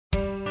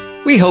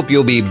We hope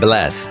you'll be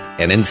blessed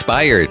and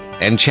inspired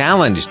and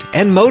challenged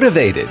and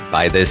motivated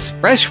by this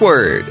fresh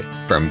word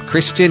from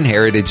Christian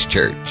Heritage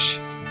Church.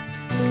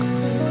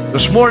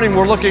 This morning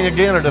we're looking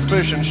again at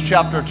Ephesians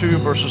chapter 2,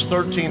 verses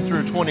 13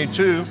 through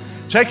 22,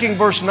 taking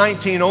verse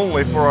 19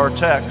 only for our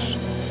text.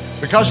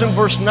 Because in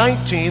verse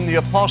 19, the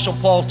Apostle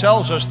Paul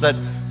tells us that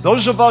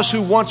those of us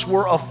who once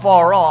were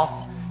afar off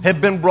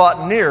have been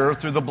brought near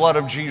through the blood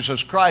of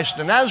Jesus Christ.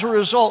 And as a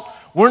result,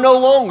 we're no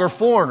longer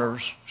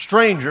foreigners,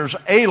 strangers,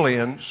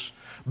 aliens,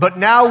 but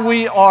now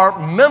we are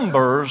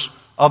members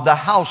of the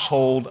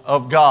household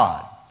of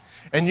God.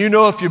 And you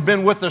know, if you've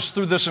been with us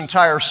through this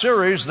entire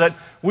series, that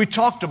we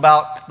talked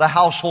about the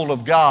household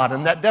of God.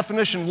 And that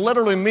definition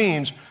literally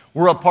means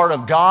we're a part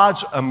of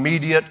God's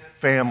immediate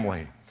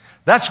family.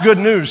 That's good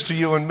news to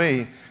you and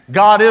me.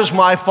 God is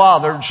my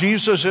Father.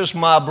 Jesus is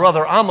my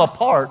brother. I'm a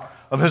part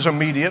of His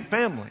immediate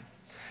family.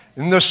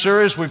 In this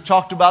series, we've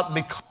talked about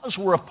because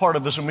we're a part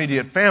of His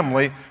immediate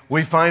family,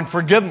 we find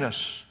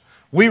forgiveness.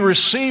 We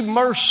receive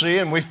mercy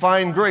and we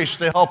find grace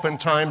to help in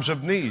times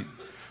of need.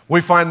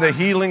 We find the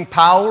healing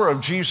power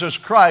of Jesus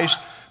Christ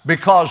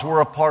because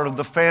we're a part of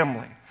the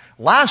family.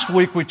 Last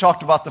week, we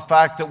talked about the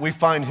fact that we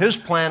find His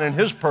plan and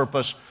His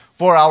purpose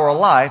for our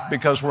life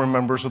because we're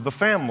members of the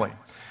family.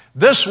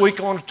 This week,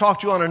 I want to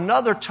talk to you on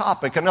another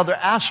topic, another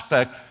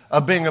aspect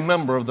of being a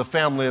member of the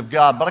family of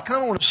God. But I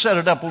kind of want to set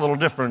it up a little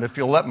different, if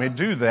you'll let me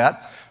do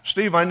that.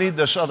 Steve, I need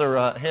this other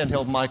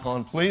handheld mic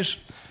on, please.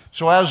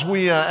 So as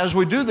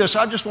we do this,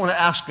 I just want to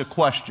ask a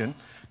question.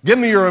 Give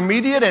me your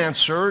immediate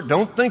answer.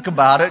 Don't think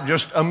about it,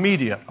 just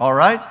immediate, all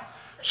right?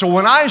 So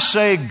when I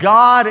say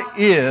God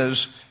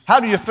is, how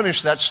do you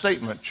finish that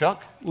statement,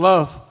 Chuck?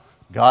 Love.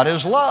 God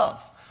is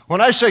love. When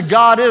I say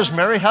God is,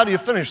 Mary, how do you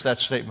finish that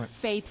statement?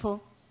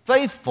 Faithful.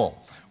 Faithful.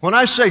 When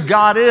I say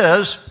God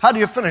is, how do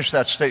you finish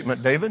that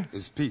statement, David?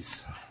 Is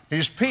peace.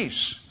 He's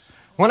peace.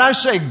 When I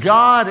say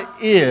God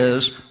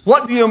is,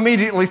 what do you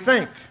immediately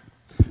think?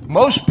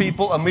 Most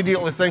people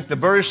immediately think the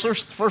very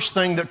first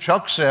thing that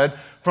Chuck said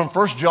from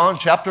 1 John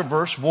chapter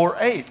 4,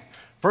 8.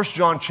 1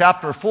 John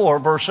chapter 4,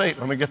 verse 8.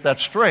 Let me get that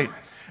straight.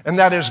 And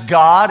that is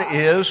God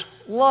is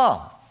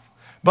love.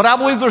 But I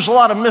believe there's a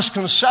lot of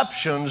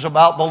misconceptions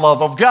about the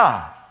love of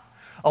God.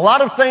 A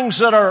lot of things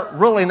that are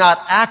really not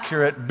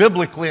accurate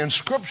biblically and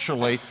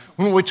scripturally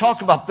when we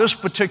talk about this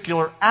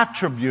particular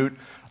attribute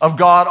of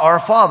God our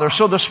Father.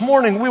 So this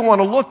morning we want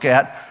to look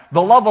at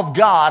the love of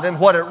God and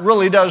what it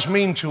really does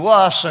mean to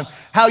us and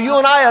how you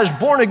and I as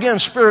born-again,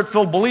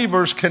 Spirit-filled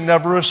believers can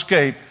never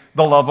escape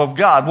the love of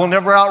God. We'll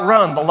never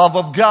outrun the love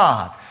of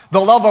God.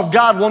 The love of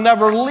God will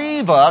never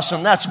leave us,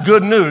 and that's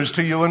good news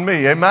to you and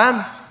me.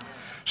 Amen?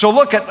 So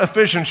look at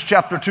Ephesians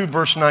chapter 2,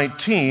 verse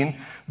 19.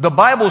 The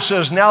Bible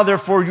says, "Now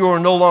therefore you are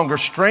no longer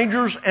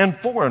strangers and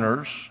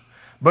foreigners,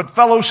 but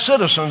fellow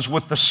citizens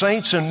with the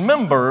saints and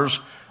members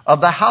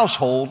of the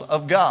household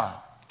of God."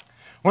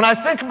 When I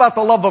think about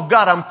the love of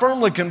God, I'm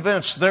firmly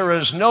convinced there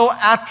is no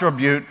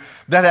attribute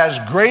that has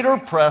greater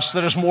press,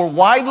 that is more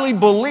widely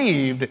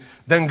believed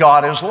than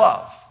God is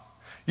love.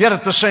 Yet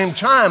at the same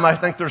time, I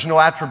think there's no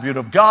attribute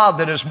of God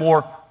that is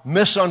more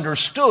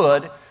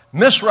misunderstood,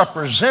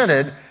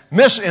 misrepresented,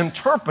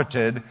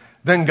 misinterpreted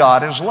than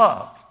God is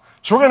love.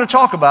 So we're going to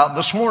talk about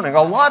this morning.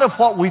 A lot of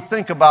what we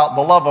think about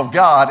the love of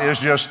God is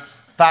just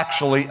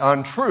factually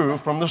untrue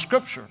from the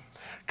Scripture.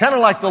 Kind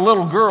of like the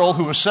little girl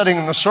who was sitting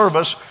in the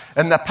service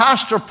and the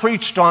pastor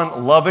preached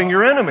on loving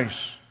your enemies.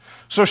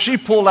 So she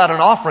pulled out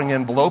an offering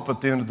envelope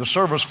at the end of the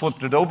service,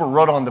 flipped it over,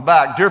 wrote on the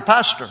back, "Dear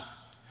Pastor,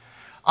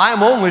 I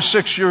am only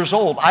 6 years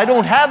old. I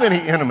don't have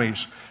any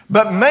enemies,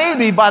 but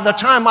maybe by the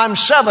time I'm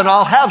 7,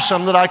 I'll have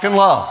some that I can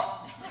love."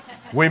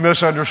 We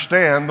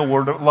misunderstand the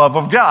word of love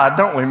of God,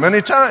 don't we,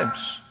 many times?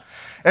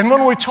 And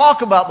when we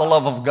talk about the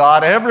love of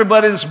God,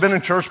 everybody that's been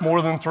in church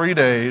more than 3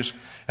 days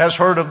has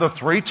heard of the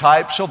 3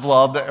 types of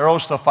love, the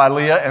eros, the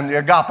philia, and the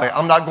agape.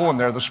 I'm not going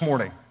there this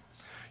morning.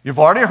 You've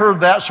already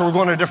heard that, so we're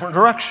going in a different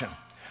direction.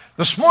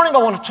 This morning I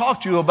want to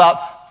talk to you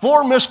about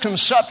 4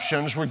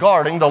 misconceptions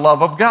regarding the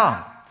love of God.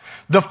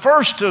 The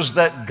first is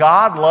that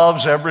God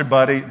loves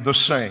everybody the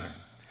same.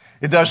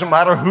 It doesn't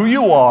matter who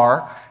you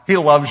are, He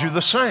loves you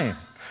the same.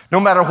 No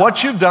matter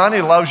what you've done,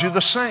 He loves you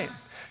the same.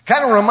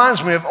 Kind of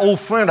reminds me of an old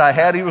friend I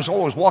had. He was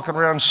always walking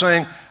around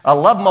saying, "I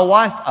love my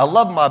wife, I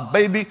love my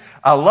baby,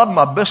 I love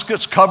my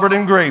biscuits covered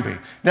in gravy."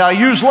 Now, he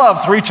used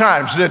love 3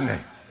 times, didn't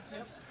he?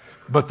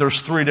 But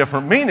there's 3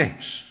 different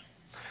meanings.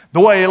 The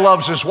way he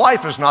loves his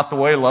wife is not the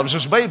way he loves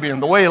his baby.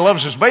 And the way he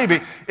loves his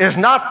baby is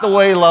not the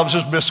way he loves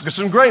his biscuits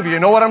and gravy. You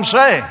know what I'm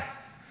saying?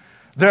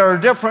 There are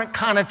different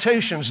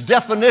connotations,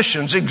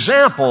 definitions,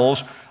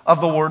 examples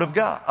of the Word of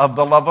God, of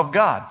the love of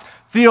God.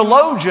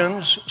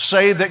 Theologians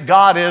say that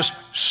God is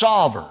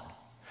sovereign.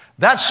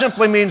 That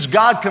simply means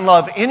God can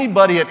love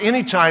anybody at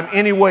any time,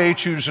 any way He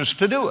chooses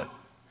to do it.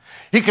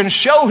 He can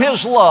show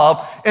His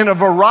love in a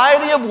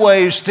variety of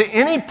ways to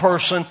any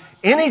person,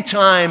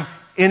 anytime,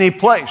 any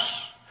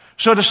place.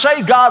 So to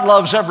say God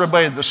loves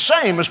everybody the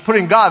same is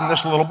putting God in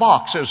this little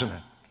box, isn't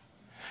it?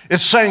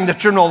 It's saying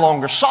that you're no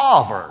longer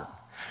sovereign.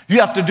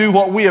 You have to do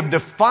what we have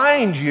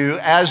defined you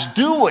as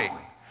doing.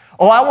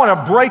 Oh, I want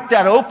to break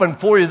that open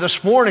for you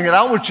this morning, and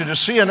I want you to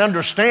see and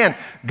understand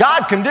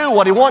God can do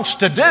what He wants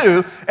to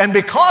do, and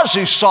because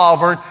He's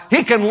sovereign,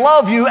 He can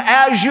love you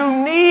as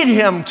you need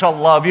Him to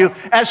love you,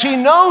 as He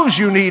knows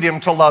you need Him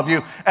to love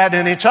you at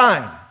any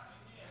time.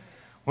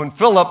 When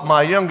Philip,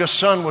 my youngest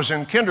son, was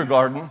in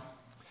kindergarten,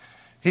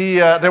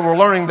 they were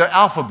learning the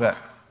alphabet.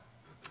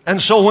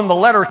 And so when the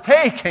letter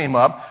K came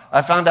up,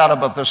 I found out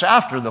about this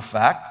after the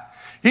fact,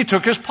 he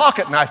took his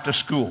pocket knife to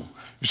school.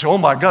 You say, oh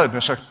my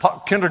goodness,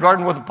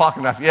 kindergarten with a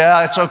pocket knife.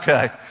 Yeah, it's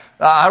okay.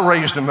 I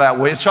raised him that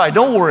way. It's all right.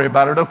 Don't worry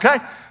about it, okay?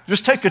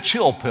 Just take a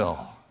chill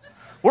pill.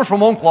 We're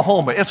from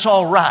Oklahoma. It's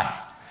all right.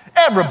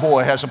 Every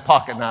boy has a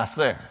pocket knife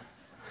there.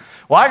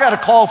 Well, I got a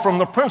call from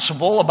the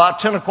principal about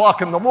 10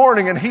 o'clock in the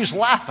morning, and he's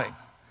laughing.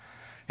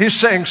 He's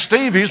saying,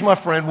 Steve, he's my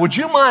friend, would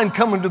you mind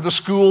coming to the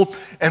school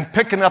and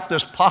picking up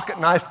this pocket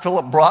knife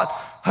Philip brought?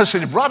 I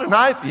said, he brought a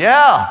knife?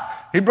 Yeah.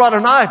 He brought a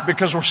knife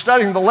because we're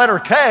studying the letter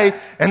K,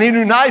 and he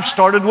knew knife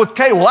started with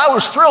K. Well, I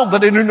was thrilled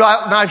that he knew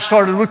knife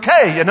started with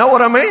K. You know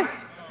what I mean?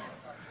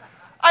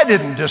 I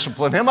didn't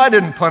discipline him. I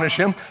didn't punish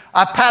him.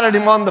 I patted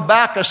him on the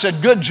back. I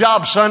said, good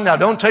job, son. Now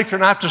don't take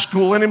your knife to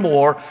school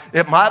anymore.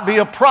 It might be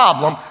a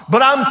problem,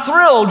 but I'm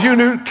thrilled you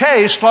knew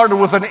K started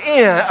with an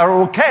N,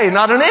 or K,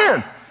 not an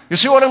N. You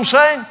see what I'm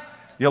saying?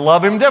 You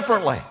love him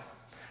differently.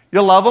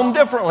 You love him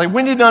differently.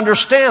 We need to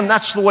understand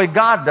that's the way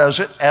God does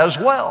it as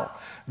well.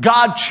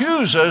 God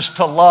chooses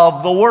to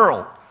love the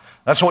world.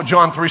 That's what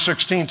John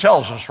 3:16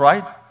 tells us,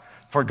 right?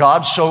 For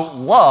God so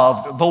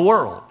loved the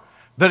world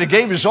that He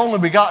gave His only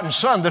begotten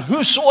Son, that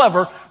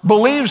whosoever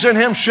believes in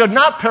Him should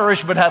not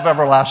perish but have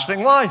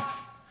everlasting life.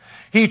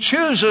 He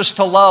chooses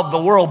to love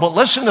the world, but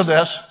listen to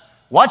this.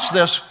 Watch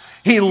this.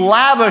 He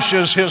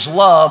lavishes His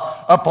love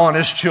upon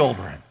His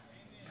children.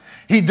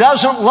 He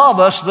doesn't love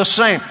us the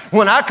same.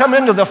 When I come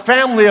into the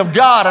family of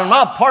God and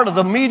I'm part of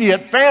the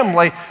immediate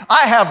family, I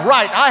have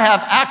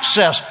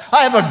access.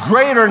 I have a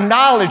greater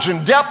knowledge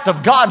and depth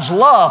of God's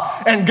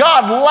love, and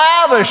God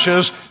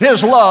lavishes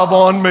His love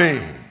on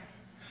me.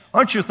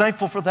 Aren't you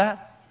thankful for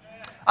that?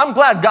 I'm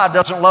glad God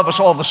doesn't love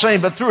us all the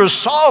same, but through His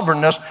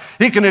sovereignness,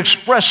 He can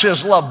express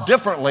His love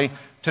differently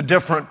to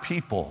different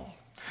people.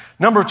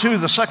 Number two,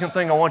 the second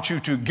thing I want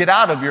you to get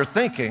out of your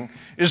thinking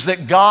is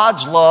that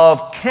God's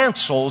love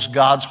cancels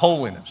God's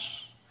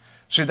holiness.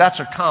 See,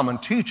 that's a common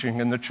teaching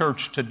in the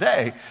church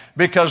today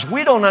because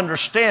we don't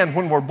understand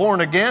when we're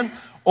born again,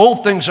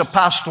 old things have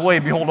passed away,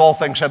 behold, all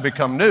things have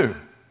become new.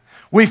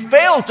 We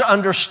fail to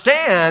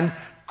understand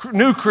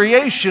new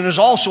creation is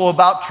also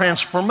about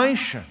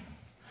transformation.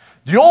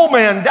 The old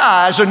man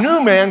dies, a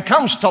new man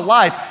comes to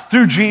life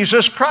through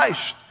Jesus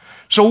Christ.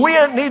 So we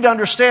need to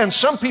understand,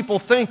 some people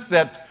think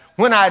that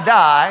when I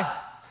die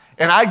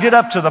and I get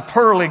up to the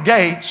pearly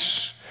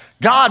gates,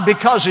 God,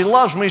 because He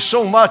loves me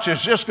so much,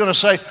 is just going to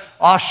say,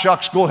 "Ah,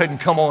 shucks, go ahead and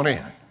come on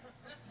in.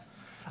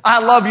 I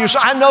love you. So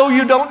I know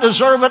you don't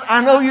deserve it.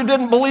 I know you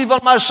didn't believe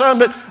on my Son,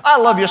 but I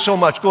love you so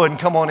much. Go ahead and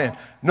come on in."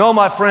 No,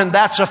 my friend,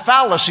 that's a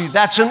fallacy.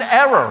 That's an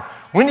error.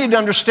 We need to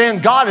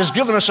understand God has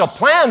given us a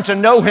plan to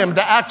know Him,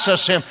 to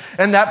access Him,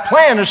 and that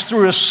plan is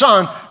through His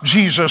Son,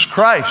 Jesus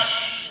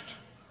Christ.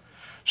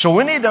 So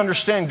we need to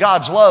understand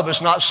God's love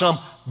is not some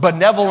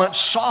benevolent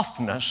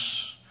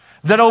softness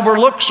that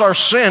overlooks our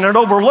sin and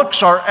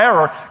overlooks our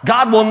error.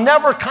 God will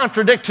never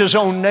contradict His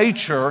own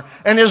nature,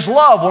 and His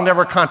love will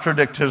never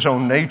contradict His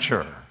own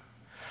nature.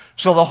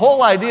 So the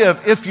whole idea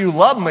of if you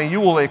love me, you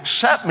will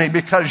accept me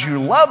because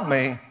you love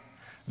me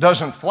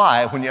doesn't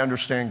fly when you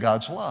understand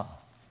God's love.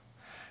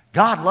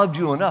 God loved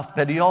you enough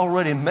that He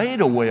already made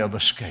a way of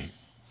escape.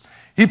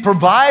 He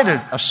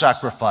provided a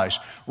sacrifice.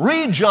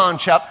 Read 1 John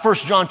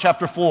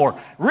chapter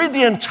 4. Read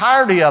the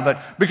entirety of it,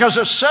 because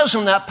it says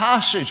in that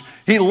passage,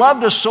 He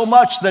loved us so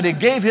much that He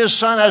gave His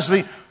Son as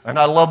the, and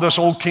I love this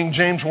old King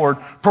James word,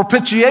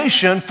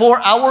 propitiation for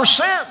our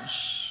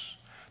sins.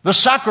 The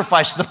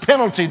sacrifice, the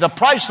penalty, the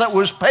price that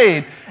was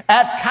paid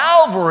at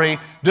Calvary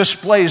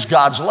displays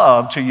God's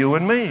love to you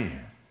and me.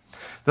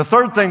 The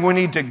third thing we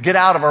need to get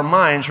out of our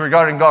minds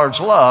regarding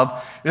God's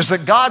love is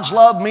that God's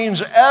love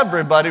means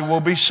everybody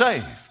will be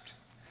saved.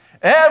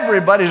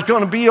 Everybody's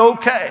going to be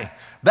okay.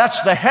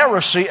 That's the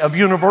heresy of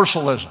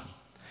universalism.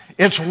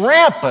 It's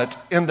rampant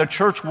in the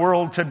church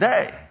world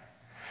today.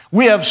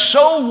 We have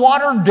so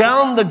watered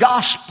down the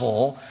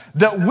gospel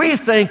that we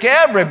think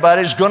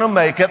everybody's going to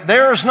make it.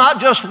 There is not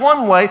just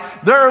one way.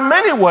 There are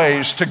many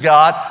ways to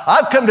God.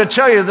 I've come to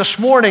tell you this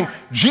morning,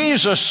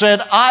 Jesus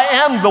said, "I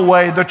am the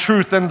way, the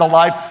truth, and the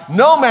life.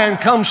 No man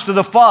comes to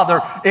the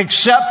Father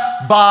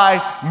except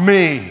by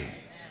me."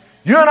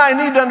 You and I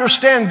need to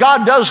understand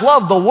God does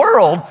love the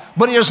world,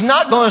 but He is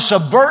not going to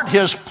subvert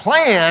His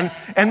plan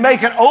and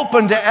make it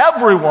open to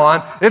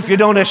everyone if you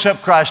don't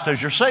accept Christ as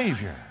your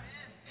Savior.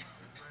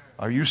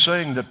 Are you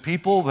saying that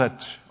people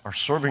that are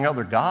serving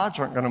other gods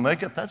aren't going to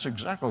make it? That's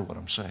exactly what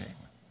I'm saying.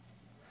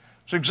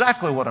 It's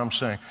exactly what I'm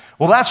saying.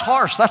 Well, that's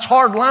harsh. That's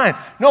hard line.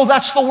 No,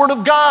 that's the Word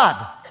of God.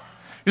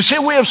 You see,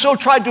 we have so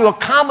tried to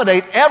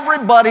accommodate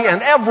everybody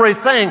and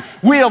everything,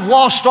 we have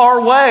lost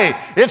our way.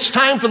 It's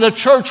time for the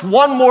church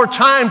one more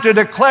time to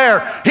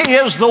declare, He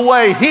is the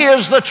way, He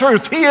is the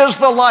truth, He is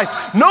the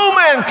life. No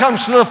man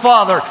comes to the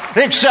Father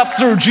except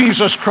through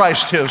Jesus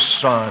Christ, His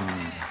Son.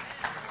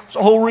 That's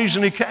the whole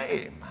reason He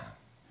came.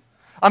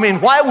 I mean,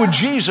 why would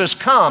Jesus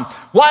come?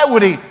 Why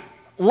would He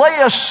lay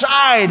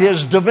aside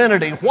His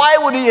divinity? Why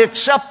would He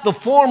accept the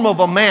form of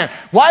a man?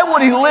 Why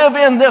would He live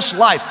in this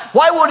life?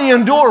 Why would He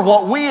endure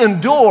what we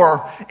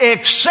endure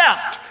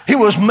except He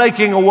was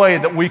making a way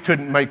that we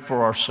couldn't make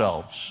for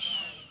ourselves?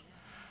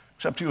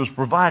 Except He was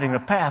providing a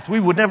path we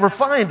would never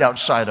find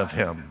outside of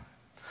Him.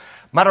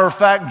 Matter of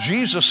fact,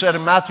 Jesus said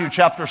in Matthew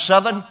chapter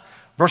 7,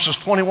 verses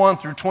 21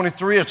 through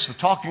 23, it's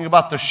talking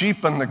about the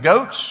sheep and the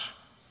goats.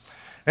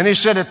 And He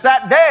said, at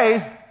that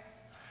day,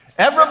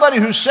 everybody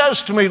who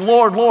says to me,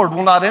 Lord, Lord,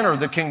 will not enter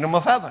the kingdom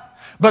of heaven.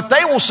 But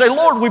they will say,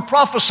 Lord, we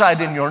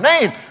prophesied in your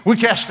name. We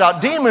cast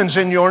out demons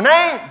in your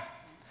name.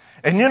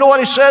 And you know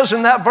what He says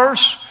in that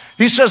verse?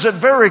 He says it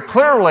very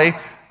clearly.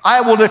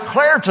 I will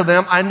declare to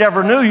them, I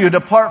never knew you.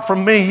 Depart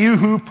from me, you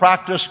who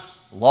practice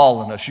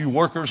lawlessness, you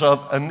workers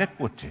of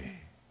iniquity.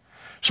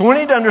 So we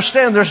need to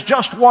understand there's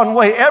just one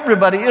way.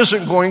 Everybody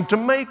isn't going to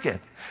make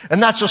it.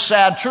 And that's a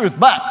sad truth.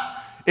 But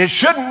it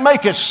shouldn't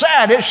make it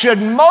sad. It should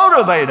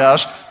motivate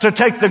us to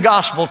take the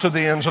gospel to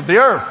the ends of the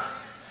earth.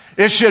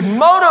 It should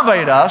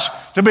motivate us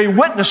to be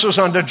witnesses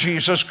unto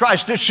Jesus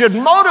Christ. It should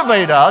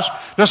motivate us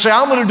to say,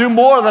 I'm going to do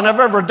more than I've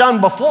ever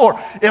done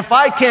before. If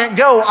I can't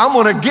go, I'm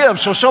going to give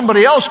so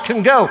somebody else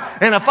can go.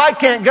 And if I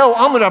can't go,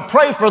 I'm going to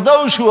pray for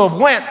those who have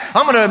went.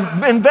 I'm going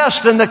to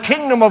invest in the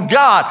kingdom of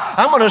God.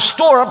 I'm going to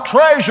store up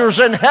treasures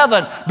in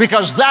heaven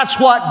because that's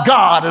what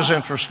God is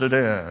interested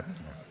in.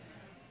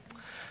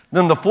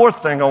 Then the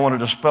fourth thing I want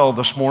to dispel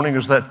this morning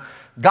is that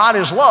God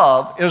is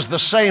love is the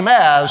same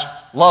as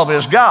love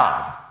is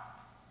God.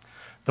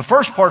 The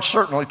first part's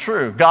certainly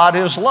true. God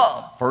is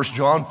love. 1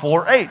 John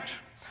 4:8.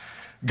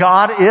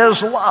 God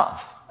is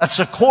love. That's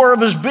the core of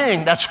His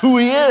being. That's who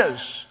He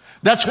is.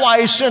 That's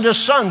why He sent His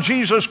Son,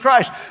 Jesus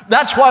Christ.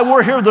 That's why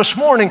we're here this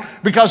morning,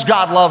 because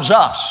God loves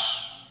us.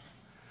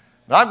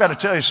 Now, I've got to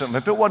tell you something.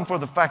 If it wasn't for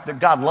the fact that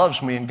God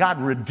loves me and God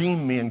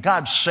redeemed me and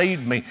God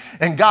saved me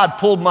and God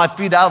pulled my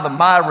feet out of the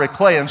miry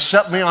clay and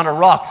set me on a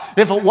rock,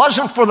 if it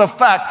wasn't for the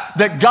fact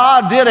that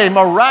God did a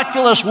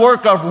miraculous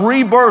work of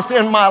rebirth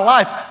in my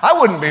life, I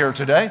wouldn't be here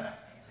today.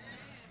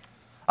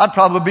 I'd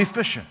probably be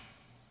fishing.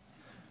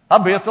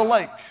 I'd be at the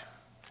lake.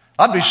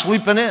 I'd be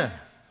sleeping in.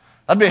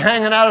 I'd be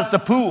hanging out at the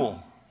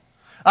pool.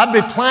 I'd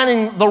be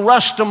planning the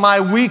rest of my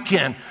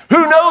weekend.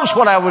 Who knows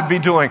what I would be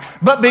doing?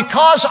 But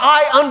because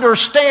I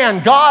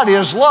understand God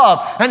is love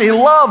and He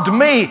loved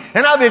me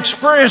and I've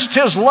experienced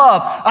His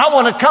love, I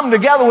want to come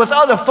together with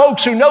other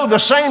folks who know the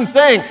same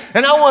thing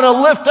and I want to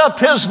lift up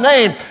His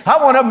name. I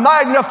want to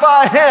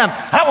magnify Him.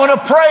 I want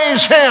to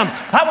praise Him.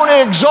 I want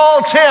to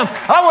exalt Him.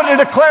 I want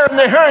to declare in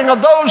the hearing of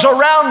those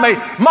around me,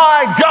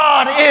 my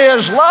God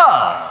is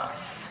love.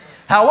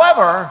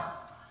 However,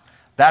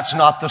 that's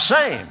not the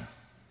same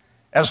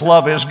as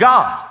love is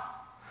God.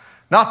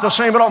 Not the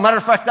same at all. Matter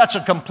of fact, that's a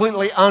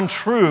completely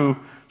untrue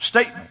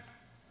statement.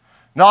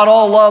 Not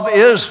all love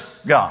is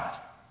God.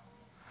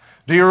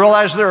 Do you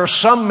realize there are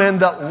some men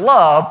that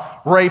love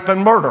rape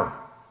and murder?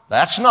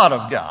 That's not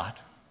of God.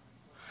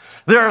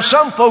 There are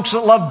some folks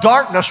that love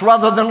darkness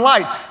rather than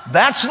light.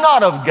 That's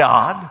not of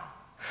God.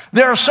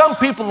 There are some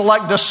people that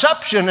like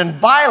deception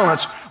and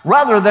violence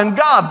rather than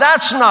God.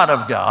 That's not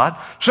of God.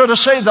 So to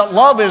say that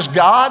love is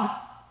God,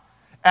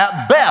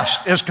 at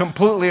best, is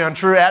completely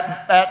untrue.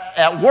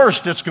 At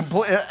worst,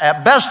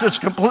 at best, it's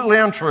completely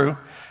untrue.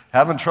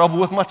 Having trouble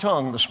with my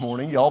tongue this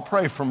morning. Y'all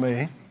pray for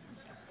me.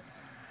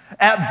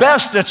 At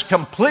best, it's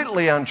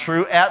completely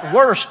untrue. At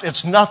worst,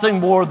 it's nothing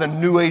more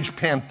than New Age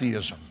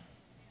pantheism.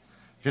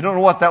 If you don't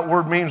know what that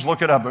word means,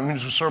 look it up. It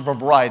means to serve a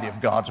variety of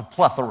gods, a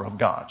plethora of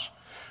gods,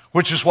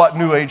 which is what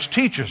New Age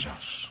teaches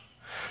us.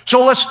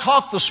 So let's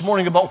talk this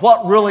morning about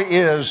what really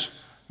is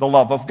the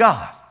love of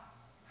God.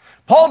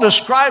 Paul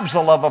describes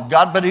the love of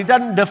God, but he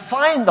doesn't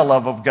define the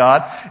love of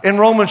God in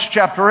Romans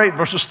chapter 8,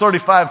 verses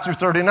 35 through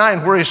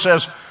 39, where he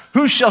says,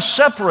 who shall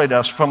separate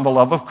us from the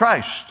love of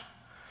Christ?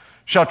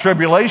 Shall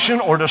tribulation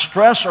or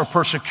distress or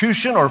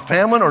persecution or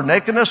famine or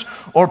nakedness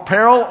or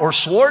peril or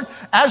sword?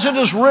 As it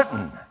is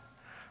written,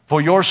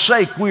 for your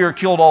sake we are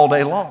killed all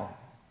day long.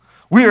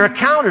 We are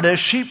accounted as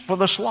sheep for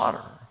the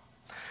slaughter.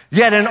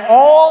 Yet in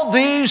all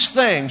these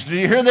things, do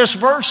you hear this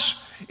verse?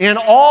 In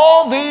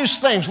all these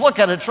things, look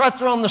at it, it's right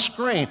there on the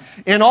screen.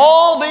 In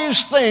all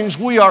these things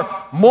we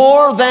are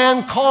more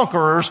than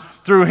conquerors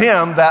through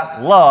Him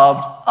that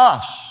loved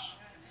us.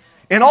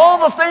 In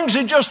all the things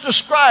He just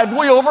described,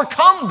 we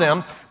overcome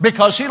them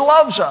because He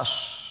loves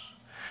us.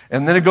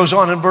 And then it goes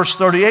on in verse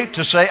 38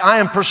 to say, I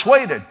am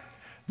persuaded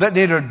that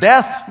neither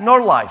death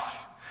nor life,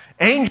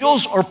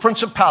 angels or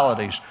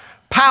principalities,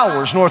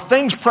 powers, nor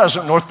things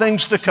present, nor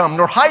things to come,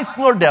 nor height,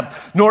 nor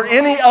depth, nor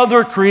any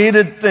other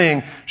created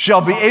thing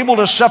shall be able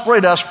to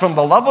separate us from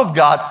the love of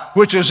God,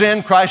 which is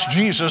in Christ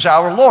Jesus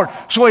our Lord.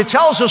 So he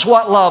tells us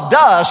what love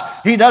does.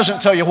 He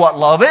doesn't tell you what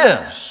love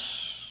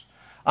is.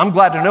 I'm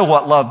glad to know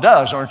what love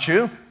does, aren't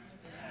you?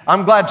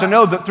 I'm glad to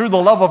know that through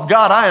the love of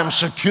God, I am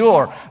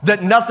secure,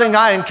 that nothing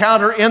I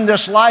encounter in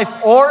this life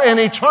or in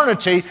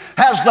eternity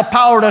has the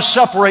power to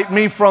separate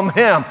me from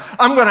Him.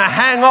 I'm going to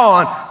hang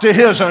on to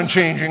His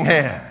unchanging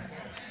hand.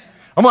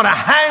 I'm going to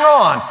hang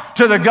on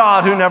to the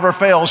God who never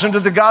fails and to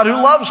the God who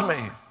loves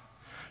me.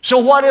 So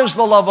what is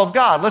the love of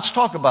God? Let's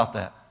talk about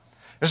that.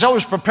 As I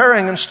was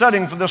preparing and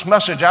studying for this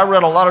message, I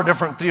read a lot of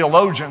different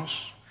theologians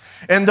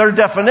and their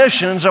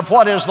definitions of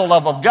what is the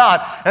love of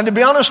God. And to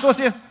be honest with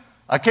you,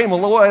 I came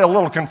away a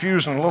little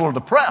confused and a little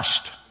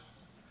depressed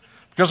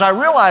because I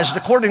realized,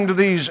 according to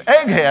these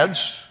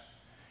eggheads,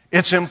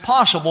 it's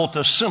impossible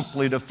to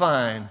simply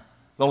define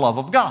the love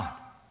of God.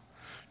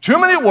 Too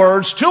many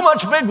words, too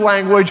much big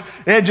language,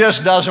 it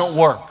just doesn't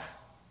work.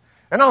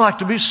 And I like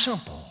to be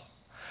simple.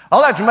 I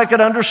like to make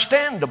it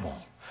understandable.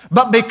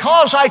 But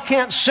because I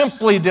can't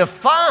simply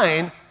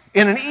define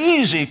in an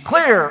easy,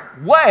 clear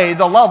way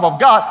the love of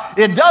God,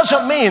 it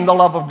doesn't mean the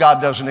love of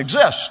God doesn't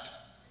exist.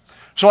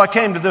 So I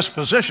came to this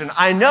position.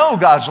 I know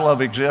God's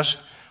love exists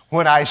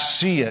when I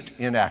see it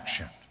in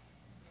action.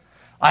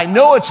 I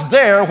know it's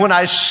there when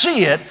I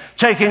see it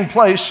taking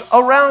place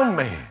around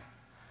me.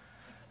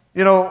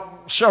 You know,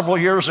 several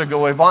years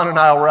ago, Yvonne and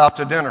I were out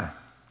to dinner.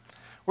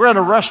 We're at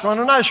a restaurant,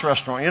 a nice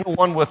restaurant, you know,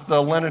 one with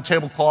the linen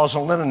tablecloths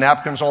and linen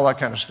napkins, all that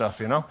kind of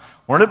stuff, you know.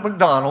 We're at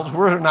McDonald's.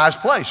 We're at a nice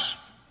place.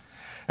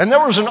 And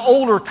there was an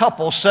older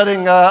couple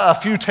sitting a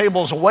few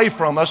tables away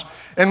from us.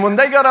 And when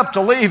they got up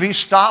to leave, he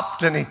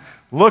stopped and he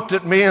looked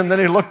at me and then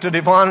he looked at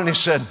Yvonne and he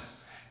said,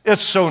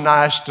 "It's so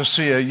nice to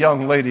see a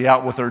young lady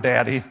out with her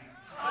daddy."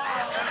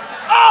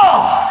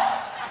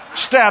 Oh!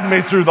 Stabbed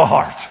me through the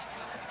heart.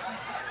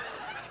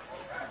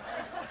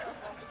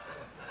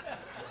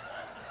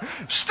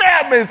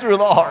 Stabbed me through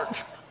the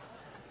heart.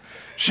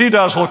 She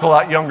does look a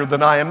lot younger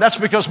than I am. That's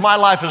because my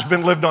life has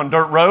been lived on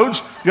dirt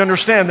roads. You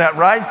understand that,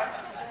 right?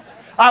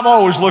 I've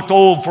always looked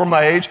old for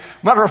my age.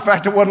 Matter of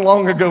fact, it wasn't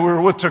long ago we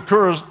were with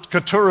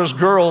Katura's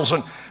girls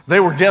and they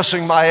were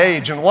guessing my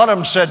age. And one of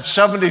them said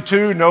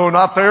 72. No,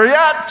 not there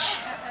yet.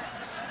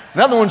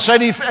 Another one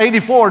said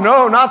 84.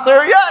 No, not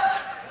there yet.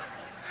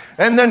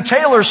 And then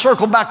Taylor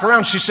circled back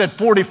around. She said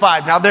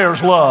 45. Now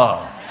there's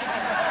love.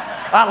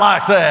 I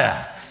like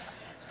that.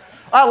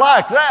 I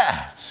like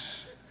that.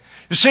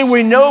 You see,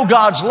 we know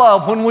God's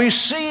love when we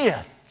see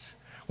it.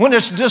 When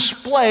it's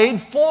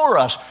displayed for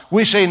us.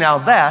 We say, now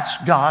that's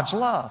God's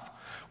love.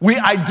 We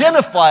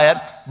identify it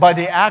by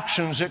the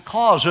actions it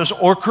causes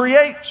or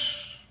creates.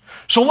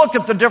 So look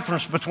at the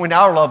difference between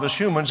our love as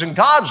humans and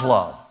God's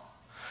love.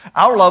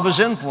 Our love is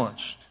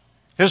influenced.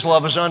 His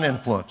love is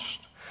uninfluenced.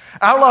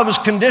 Our love is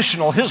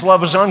conditional. His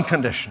love is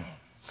unconditional.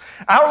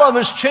 Our love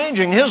is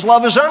changing. His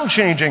love is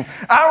unchanging.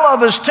 Our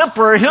love is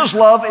temporary. His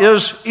love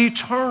is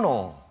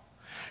eternal.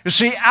 You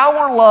see,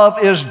 our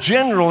love is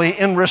generally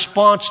in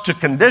response to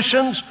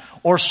conditions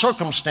or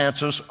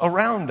circumstances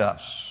around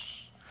us.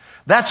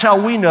 That's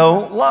how we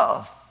know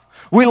love.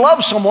 We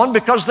love someone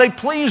because they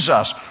please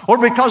us, or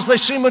because they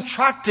seem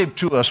attractive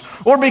to us,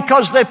 or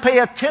because they pay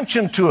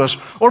attention to us,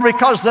 or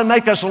because they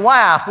make us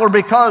laugh, or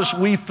because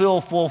we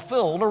feel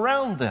fulfilled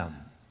around them.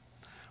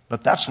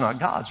 But that's not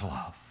God's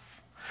love.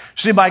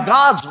 See, by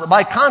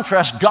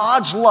contrast,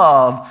 God's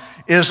love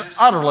is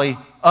utterly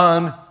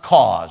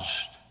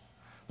uncaused.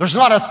 There's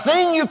not a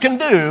thing you can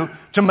do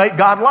to make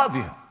God love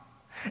you.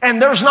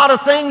 And there's not a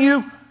thing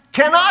you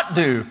cannot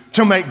do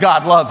to make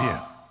God love you.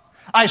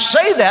 I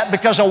say that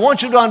because I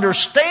want you to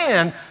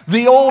understand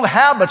the old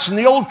habits and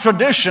the old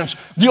traditions,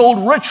 the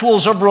old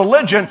rituals of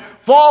religion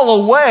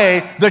fall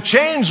away. The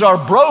chains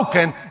are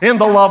broken in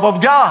the love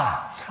of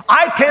God.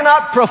 I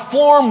cannot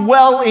perform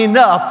well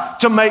enough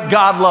to make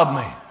God love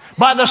me.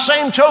 By the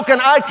same token,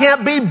 I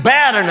can't be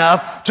bad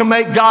enough to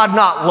make God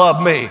not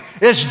love me.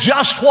 It's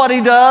just what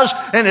He does,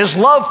 and His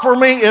love for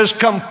me is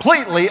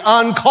completely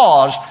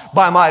uncaused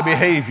by my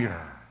behavior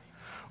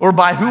or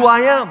by who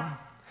I am.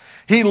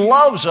 He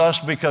loves us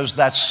because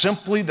that's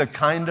simply the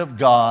kind of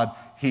God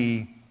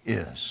He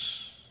is.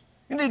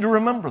 You need to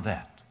remember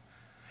that.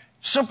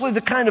 Simply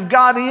the kind of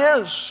God He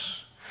is.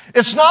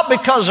 It's not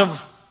because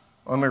of,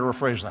 let me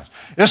rephrase that.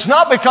 It's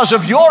not because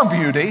of your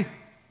beauty.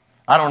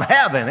 I don't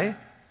have any.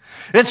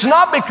 It's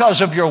not because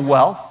of your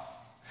wealth.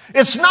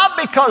 It's not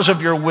because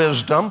of your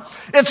wisdom.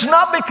 It's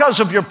not because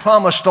of your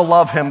promise to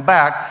love Him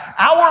back.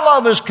 Our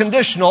love is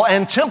conditional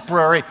and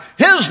temporary.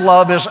 His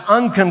love is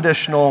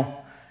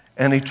unconditional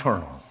and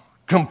eternal,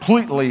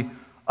 completely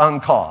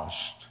uncaused.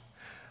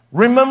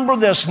 Remember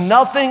this,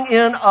 nothing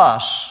in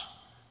us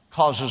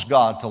causes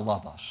God to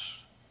love us.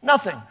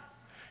 Nothing.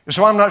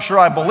 So I'm not sure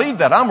I believe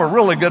that. I'm a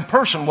really good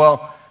person.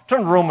 Well,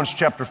 turn to Romans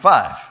chapter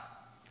 5.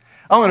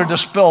 I'm going to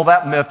dispel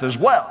that myth as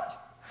well.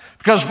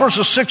 Because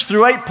verses 6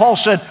 through 8, Paul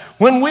said,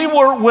 when we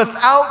were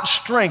without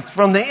strength,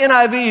 from the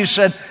NIV he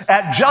said,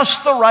 at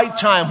just the right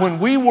time, when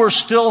we were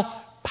still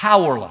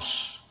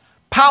powerless.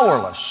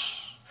 Powerless.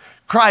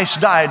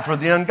 Christ died for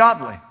the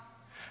ungodly.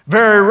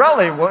 Very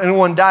rarely will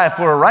anyone die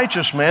for a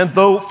righteous man,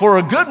 though for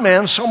a good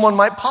man someone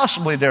might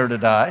possibly dare to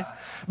die.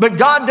 But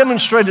God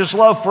demonstrated His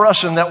love for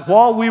us in that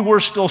while we were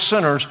still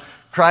sinners,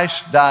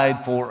 Christ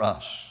died for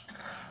us.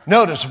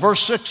 Notice,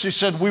 verse 6, He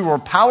said we were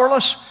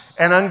powerless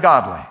and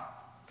ungodly.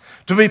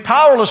 To be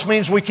powerless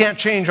means we can't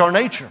change our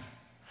nature.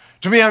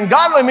 To be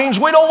ungodly means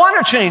we don't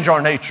want to change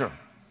our nature.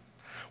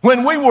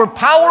 When we were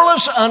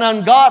powerless and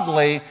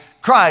ungodly,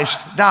 Christ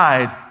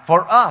died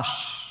for us.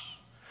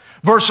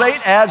 Verse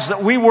 8 adds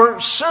that we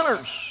were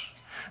sinners,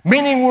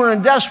 meaning we're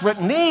in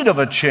desperate need of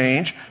a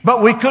change,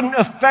 but we couldn't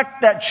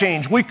effect that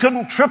change. We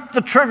couldn't trip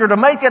the trigger to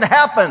make it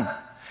happen.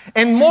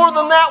 And more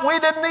than that, we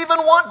didn't even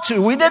want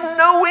to. We didn't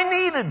know we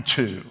needed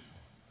to.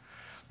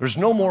 There's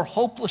no more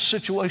hopeless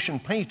situation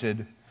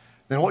painted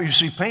than what you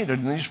see painted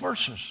in these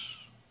verses.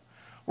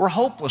 We're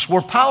hopeless.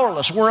 We're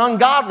powerless. We're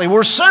ungodly.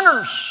 We're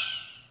sinners.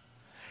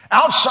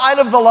 Outside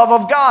of the love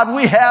of God,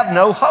 we have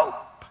no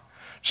hope.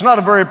 It's not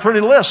a very pretty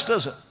list,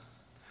 is it?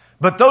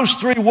 But those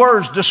three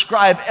words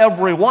describe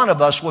every one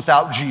of us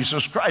without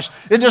Jesus Christ.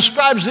 It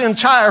describes the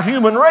entire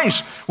human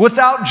race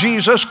without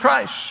Jesus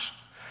Christ.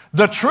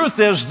 The truth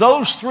is,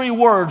 those three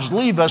words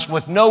leave us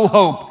with no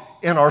hope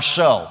in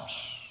ourselves.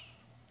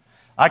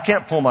 I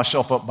can't pull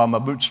myself up by my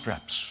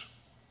bootstraps.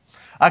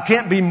 I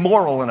can't be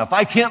moral enough.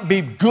 I can't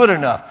be good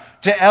enough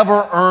to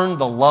ever earn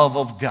the love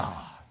of God.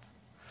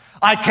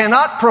 I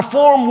cannot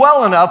perform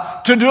well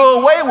enough to do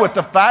away with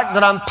the fact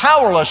that I'm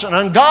powerless and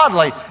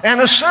ungodly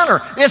and a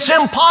sinner. It's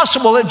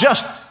impossible. It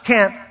just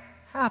can't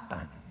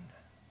happen.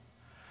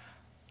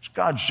 It's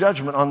God's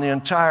judgment on the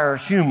entire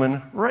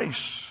human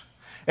race.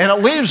 And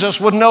it leaves us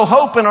with no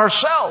hope in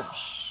ourselves.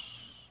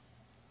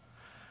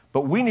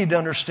 But we need to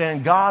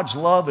understand God's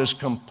love is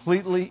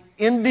completely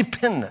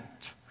independent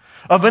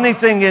of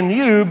anything in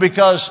you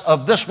because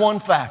of this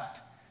one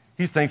fact.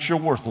 He thinks you're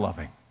worth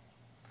loving.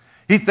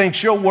 He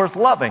thinks you're worth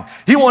loving.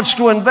 He wants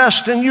to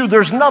invest in you.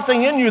 There's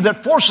nothing in you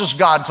that forces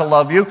God to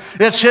love you.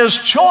 It's His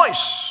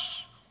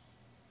choice.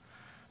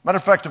 Matter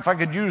of fact, if I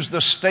could use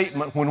this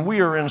statement, when we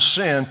are in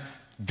sin,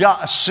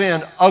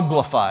 sin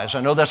uglifies.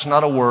 I know that's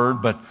not a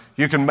word, but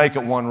you can make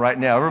it one right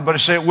now. Everybody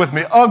say it with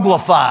me.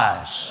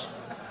 Uglifies.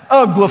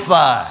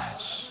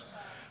 Uglifies.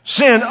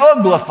 Sin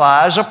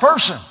uglifies a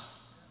person.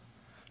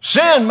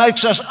 Sin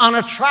makes us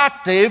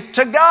unattractive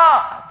to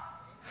God.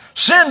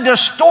 Sin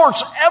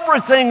distorts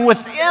everything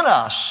within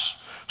us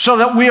so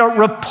that we are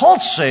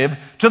repulsive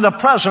to the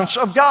presence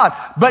of God.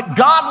 But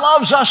God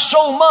loves us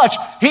so much,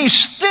 He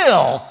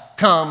still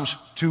comes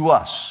to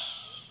us.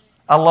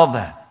 I love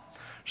that.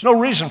 There's no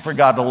reason for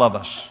God to love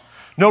us.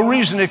 No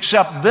reason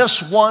except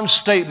this one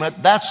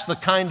statement, that's the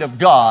kind of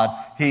God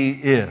He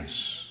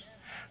is.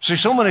 See,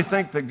 so many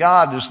think that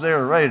God is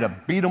there ready to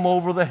beat them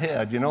over the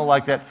head,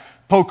 like that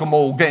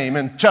Pokemon game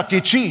in Chuck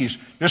E. Cheese.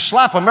 Just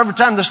slap them every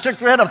time they stick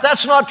their head up.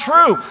 That's not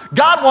true.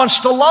 God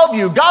wants to love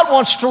you. God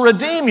wants to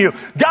redeem you.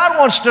 God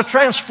wants to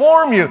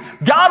transform you.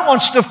 God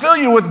wants to fill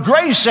you with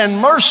grace and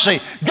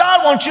mercy.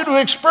 God wants you to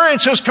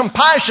experience His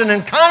compassion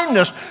and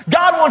kindness.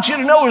 God wants you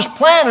to know His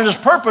plan and His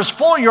purpose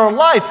for your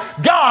life.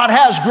 God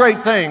has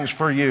great things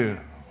for you.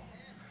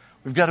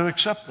 We've got to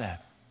accept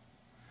that.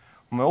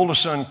 When my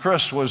oldest son,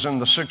 Chris, was in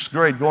the 6th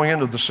grade, going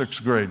into the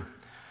 6th grade,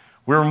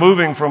 we were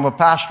moving from a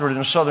pastorate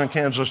in southern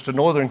Kansas to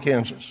northern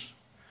Kansas.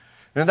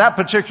 And in that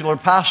particular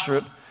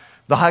pastorate,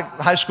 the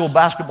high school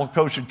basketball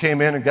coach had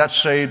came in and got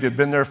saved. He'd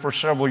been there for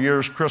several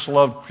years. Chris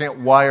loved Kent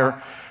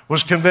Wire.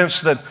 Was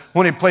convinced that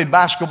when he played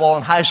basketball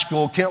in high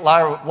school, Kent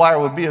Wire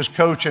would be his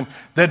coach and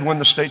they'd win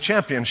the state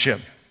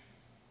championship.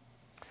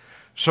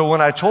 So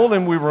when I told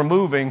him we were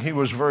moving, he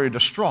was very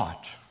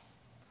distraught.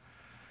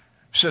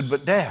 He said,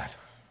 "But Dad,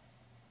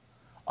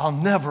 I'll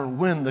never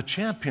win the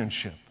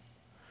championship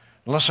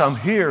unless I'm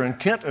here and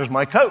Kent is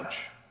my coach."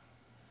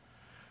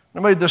 I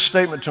made this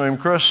statement to him,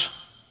 "Chris,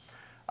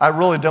 I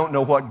really don't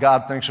know what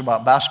God thinks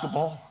about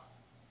basketball,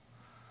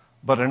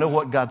 but I know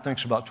what God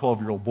thinks about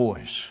 12-year-old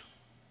boys.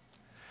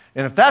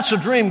 And if that's a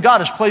dream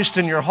God has placed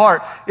in your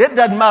heart, it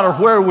doesn't matter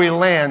where we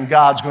land,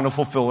 God's going to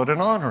fulfill it and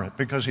honor it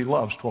because He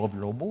loves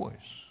 12-year-old boys."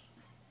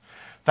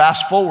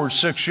 Fast forward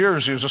 6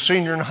 years, he was a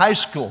senior in high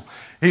school.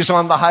 He's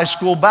on the high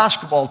school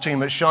basketball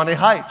team at Shawnee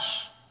Heights.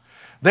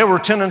 They were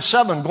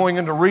 10-7 going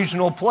into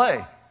regional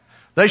play.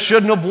 They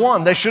shouldn't have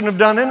won. They shouldn't have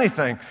done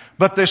anything.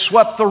 But they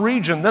swept the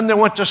region. Then they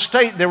went to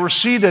state. They were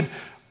seeded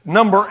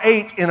number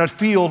 8 in a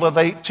field of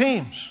 8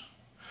 teams.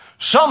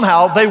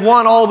 Somehow they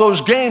won all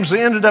those games.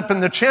 They ended up in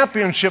the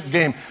championship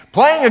game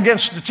playing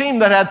against a team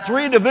that had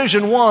 3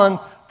 Division I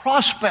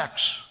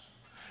prospects.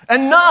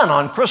 And none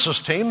on Chris's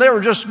team. They were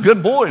just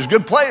good boys,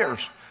 good players.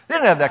 They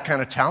didn't have that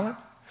kind of talent.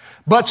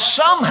 But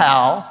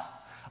somehow,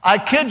 I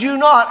kid you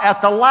not,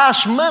 at the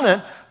last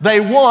minute, they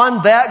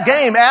won that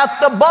game. At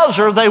the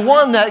buzzer, they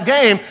won that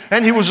game,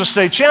 and he was a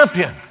state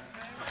champion.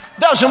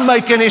 Doesn't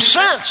make any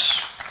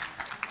sense,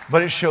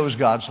 but it shows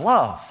God's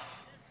love.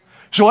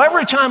 So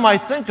every time I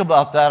think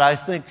about that, I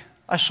think,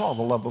 I saw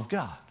the love of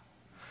God.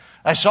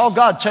 I saw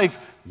God take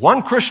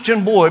one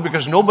Christian boy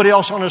because nobody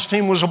else on his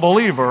team was a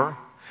believer,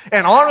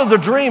 and honor the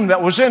dream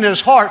that was in his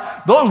heart,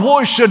 those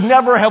boys should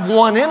never have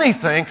won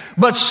anything,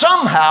 but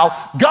somehow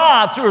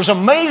God, through His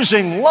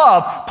amazing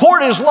love,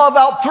 poured His love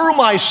out through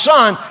my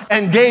son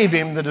and gave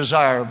him the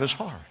desire of his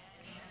heart.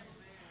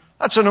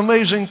 That's an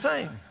amazing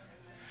thing.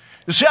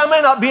 You see, I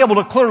may not be able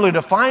to clearly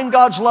define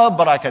God's love,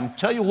 but I can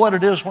tell you what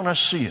it is when I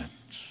see it.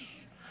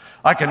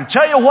 I can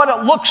tell you what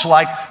it looks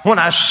like when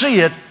I see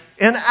it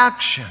in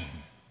action.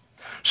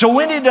 So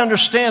we need to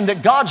understand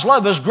that God's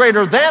love is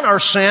greater than our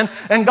sin,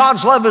 and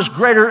God's love is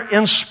greater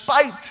in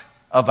spite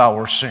of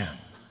our sin.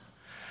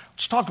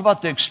 Let's talk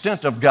about the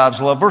extent of God's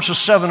love. Verses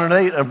 7 and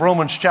 8 of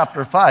Romans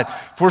chapter 5.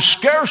 For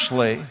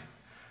scarcely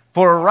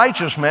for a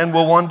righteous man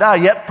will one die,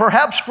 yet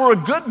perhaps for a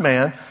good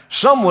man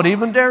some would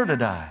even dare to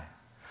die.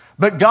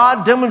 But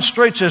God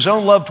demonstrates His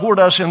own love toward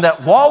us in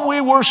that while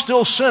we were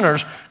still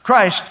sinners,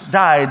 Christ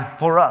died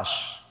for us.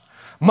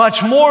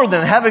 Much more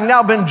than having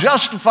now been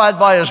justified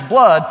by His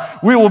blood,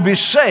 we will be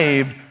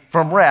saved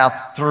from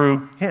wrath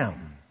through Him.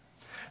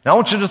 Now I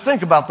want you to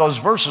think about those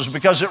verses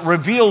because it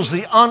reveals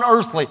the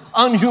unearthly,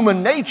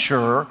 unhuman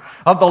nature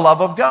of the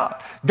love of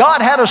God.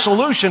 God had a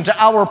solution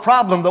to our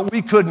problem that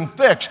we couldn't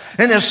fix,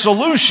 and His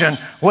solution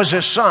was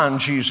His Son,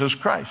 Jesus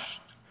Christ.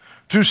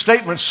 Two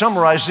statements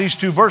summarize these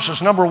two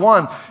verses. Number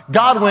one,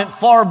 God went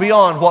far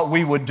beyond what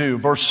we would do.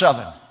 Verse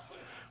 7.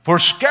 For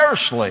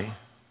scarcely,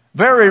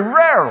 very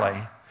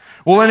rarely,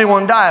 will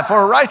anyone die for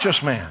a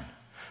righteous man,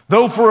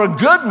 though for a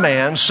good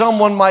man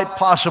someone might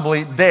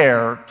possibly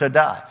dare to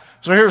die.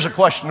 So here's a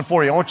question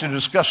for you. I want you to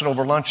discuss it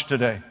over lunch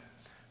today.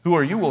 Who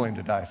are you willing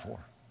to die for?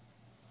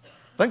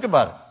 Think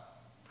about it.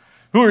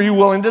 Who are you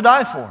willing to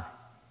die for?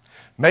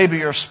 Maybe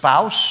your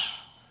spouse,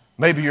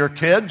 maybe your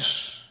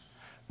kids,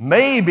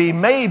 maybe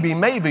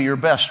your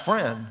best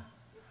friend.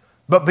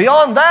 But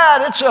beyond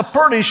that, it's a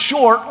pretty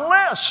short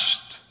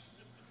list.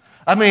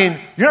 I mean,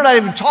 you're not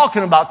even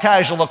talking about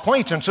casual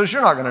acquaintances.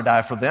 You're not going to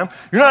die for them.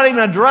 You're not even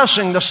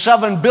addressing the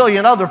 7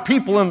 billion other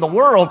people in the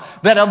world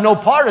that have no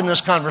part in this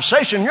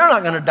conversation. You're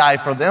not going to die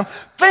for them.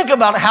 Think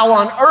about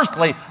how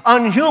unearthly,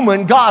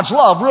 unhuman God's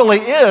love really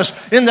is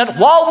in that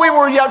while we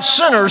were yet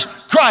sinners,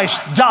 Christ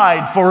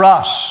died for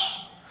us.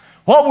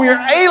 While we were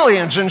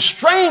aliens and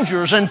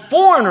strangers and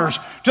foreigners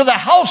to the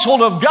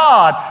household of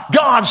God,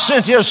 God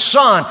sent His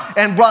Son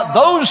and brought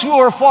those who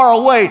are far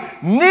away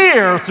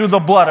near through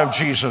the blood of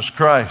Jesus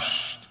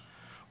Christ.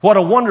 What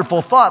a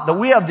wonderful thought that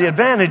we have the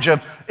advantage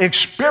of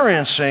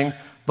experiencing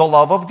the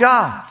love of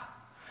God.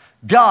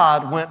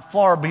 God went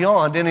far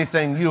beyond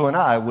anything you and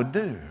I would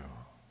do.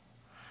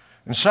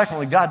 And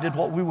secondly, God did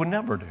what we would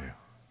never do.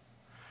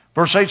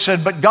 Verse 8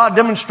 said, but God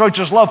demonstrates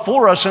His love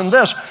for us in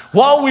this: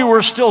 while we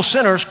were still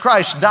sinners,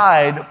 Christ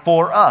died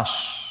for us.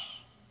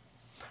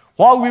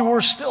 While we were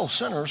still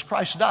sinners,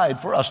 Christ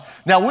died for us.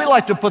 Now, we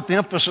like to put the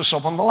emphasis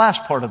up on the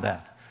last part of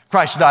that.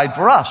 Christ died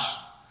for us.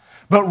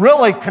 But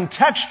really,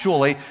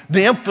 contextually,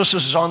 the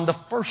emphasis is on the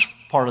first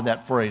part of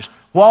that phrase.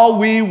 While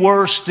we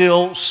were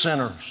still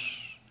sinners.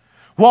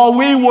 While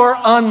we were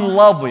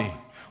unlovely.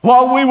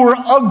 While we were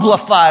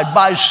uglified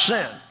by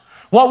sin.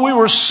 While we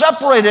were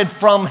separated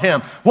from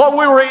Him, while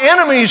we were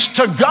enemies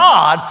to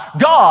God,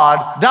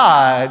 God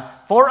died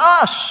for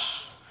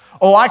us.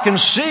 Oh, I can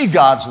see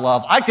God's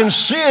love. I can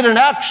see it in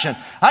action.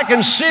 I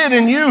can see it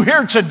in you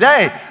here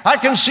today. I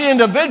can see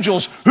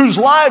individuals whose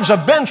lives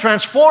have been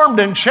transformed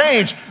and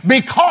changed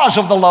because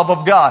of the love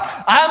of God.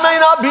 I may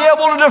not be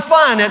able to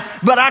define it,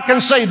 but I can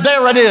say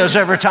there it is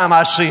every time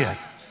I see it.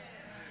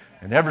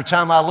 And every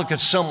time I look at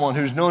someone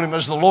who's known Him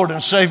as the Lord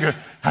and Savior,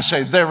 I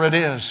say there it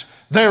is.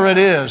 There it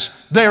is.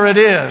 There it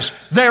is.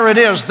 There it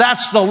is.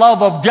 That's the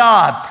love of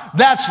God.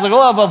 That's the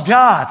love of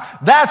God.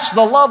 That's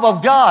the love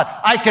of God.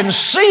 I can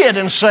see it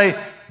and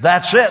say,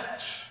 that's it.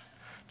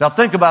 Now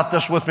think about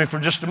this with me for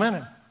just a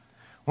minute.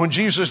 When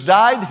Jesus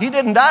died, He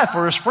didn't die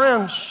for His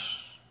friends.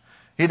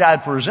 He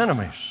died for His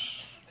enemies.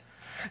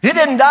 He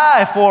didn't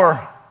die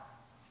for,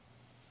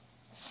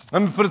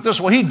 let me put it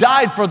this way, He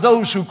died for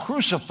those who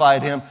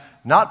crucified Him,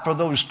 not for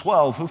those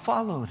 12 who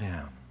followed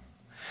Him.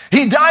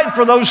 He died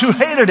for those who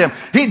hated Him.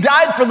 He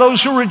died for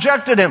those who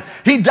rejected Him.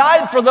 He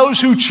died for those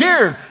who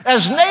cheered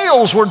as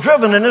nails were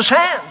driven in His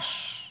hands.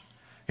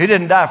 He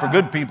didn't die for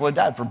good people. He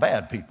died for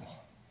bad people.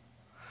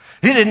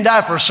 He didn't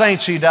die for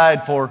saints. He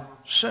died for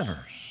sinners.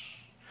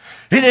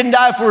 He didn't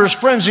die for His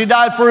friends. He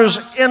died for His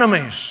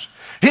enemies.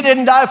 He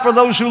didn't die for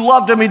those who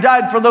loved Him. He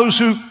died for those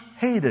who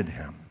hated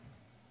Him.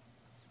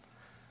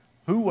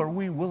 Who are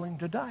we willing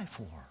to die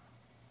for?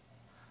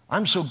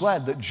 I'm so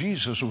glad that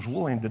Jesus was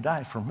willing to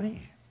die for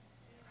me.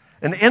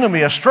 An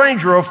enemy, a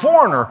stranger, a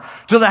foreigner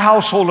to the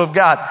household of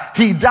God.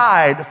 He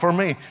died for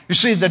me. You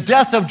see, the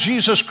death of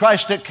Jesus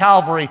Christ at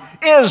Calvary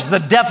is the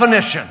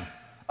definition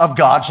of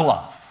God's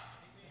love.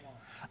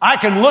 I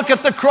can look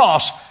at the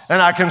cross and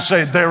I can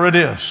say, there it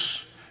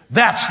is.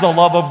 That's the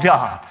love of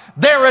God.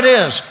 There it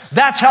is.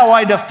 That's how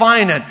I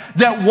define it.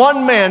 That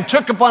one man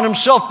took upon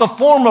Himself the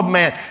form of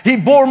man. He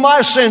bore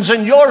my sins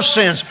and your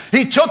sins.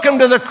 He took Him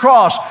to the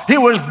cross. He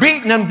was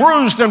beaten and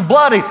bruised and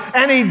bloody,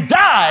 and He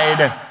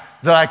died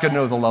that I could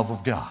know the love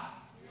of God.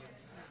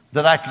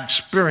 that I can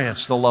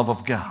experience the love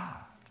of God.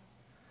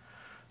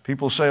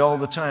 People say all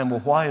the time,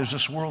 well, why is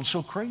this world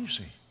so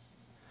crazy?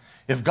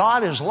 If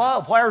God is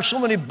love, why are so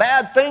many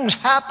bad things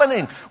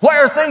happening? Why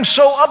are things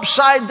so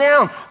upside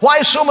down?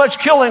 Why so much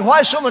killing?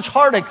 Why so much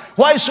heartache?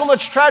 Why so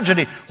much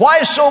tragedy?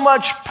 Why so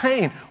much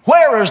pain?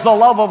 Where is the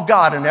love of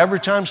God? And every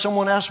time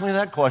someone asks me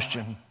that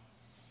question,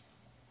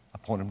 I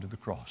point them to the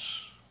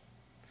cross.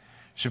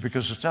 See,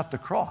 because it's at the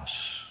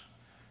cross,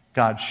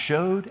 God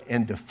showed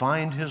and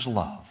defined His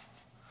love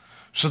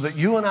so that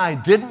you and I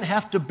didn't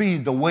have to be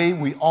the way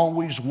we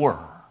always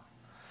were.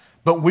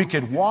 But we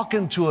could walk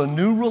into a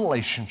new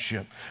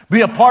relationship,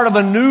 be a part of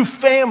a new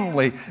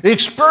family,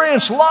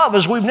 experience love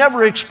as we've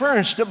never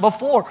experienced it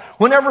before.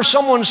 Whenever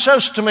someone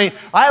says to me,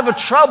 I have a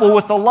trouble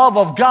with the love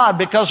of God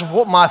because of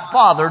what my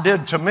father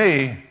did to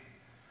me,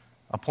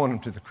 I point them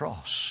to the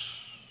cross.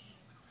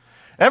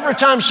 Every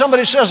time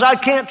somebody says, I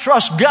can't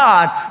trust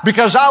God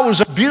because I was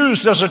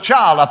abused as a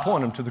child, I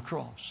point them to the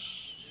cross.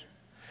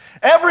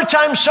 Every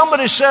time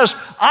somebody says,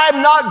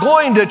 I'm not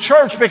going to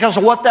church because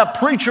of what that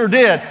preacher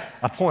did,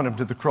 I point them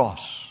to the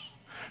cross.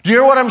 Do you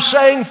hear what I'm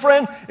saying,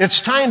 friend? It's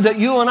time that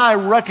you and I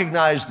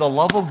recognize the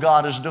love of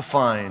God is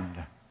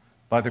defined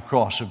by the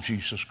cross of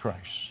Jesus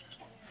Christ.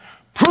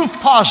 Proof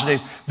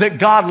positive that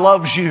God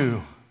loves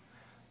you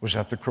was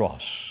at the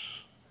cross,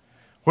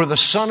 where the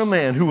Son of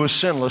Man, who was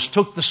sinless,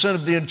 took the sin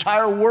of the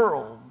entire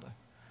world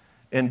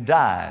and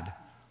died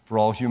for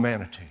all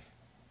humanity,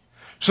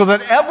 so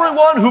that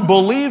everyone who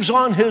believes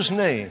on His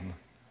name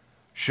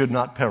should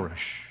not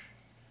perish,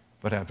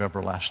 but have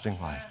everlasting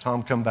life.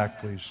 Tom, come back,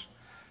 please.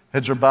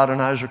 Heads are bowed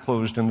and eyes are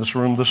closed in this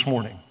room this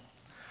morning.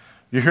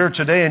 You're here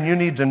today and you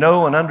need to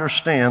know and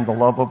understand the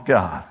love of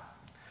God.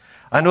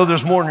 I know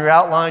there's more in your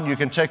outline. You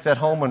can take that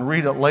home and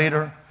read it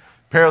later.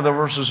 Pair the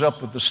verses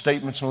up with the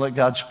statements and let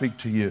God speak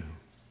to you.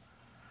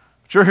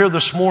 But you're here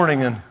this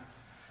morning and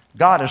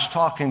God is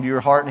talking to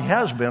your heart, and He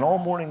has been all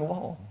morning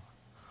long,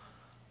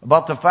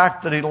 about the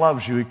fact that He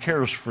loves you, He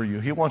cares for you.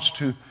 He wants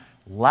to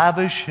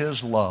lavish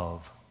His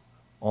love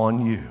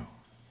on you.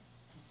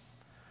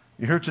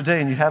 You're here today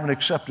and you haven't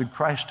accepted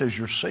Christ as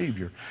your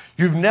Savior.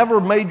 You've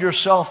never made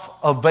yourself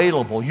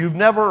available. You've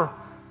never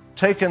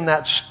taken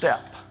that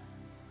step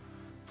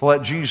to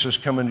let Jesus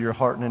come into your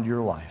heart and into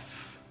your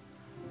life.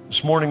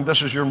 This morning,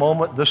 this is your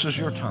moment. This is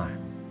your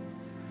time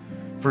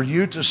for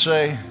you to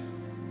say,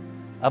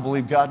 I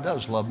believe God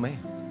does love me.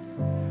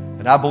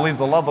 And I believe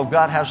the love of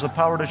God has the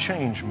power to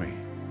change me.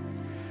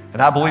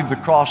 And I believe the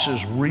cross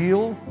is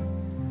real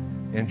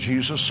and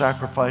Jesus'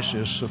 sacrifice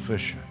is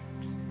sufficient.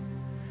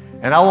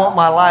 And I want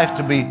my life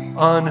to be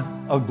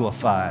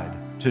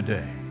unuglified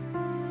today.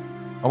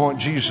 I want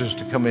Jesus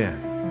to come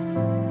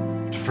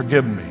in, to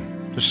forgive me,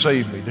 to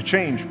save me, to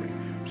change me,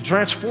 to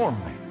transform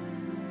me.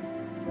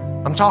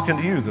 I'm talking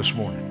to you this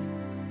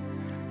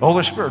morning. The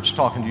Holy Spirit's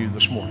talking to you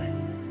this morning.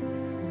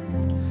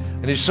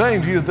 And He's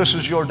saying to you, this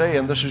is your day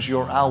and this is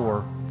your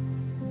hour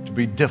to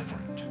be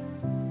different,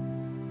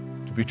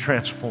 to be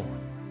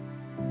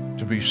transformed,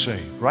 to be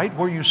saved. Right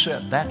where you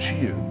sit, that's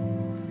you.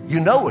 You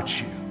know it's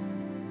you.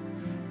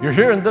 You're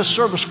here in this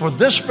service for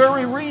this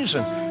very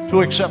reason,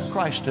 to accept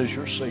Christ as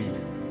your Savior.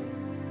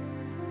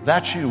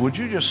 That's you. Would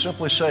you just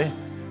simply say,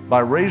 by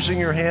raising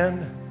your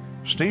hand,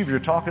 Steve, you're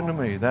talking to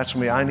me. That's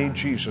me. I need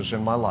Jesus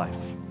in my life.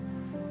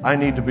 I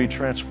need to be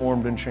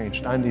transformed and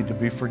changed. I need to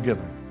be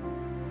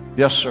forgiven.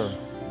 Yes, sir.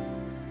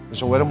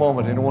 So wait a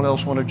moment. Anyone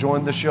else want to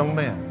join this young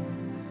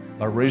man?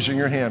 By raising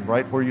your hand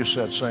right where you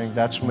sit, saying,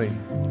 that's me.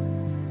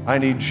 I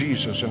need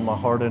Jesus in my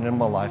heart and in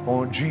my life. I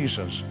want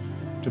Jesus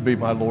to be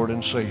my Lord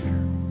and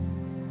Savior.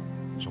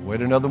 So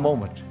wait another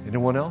moment.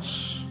 Anyone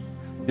else?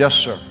 Yes,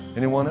 sir.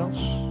 Anyone else?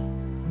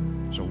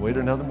 So wait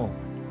another moment.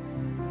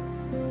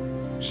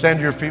 Stand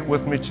to your feet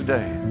with me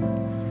today.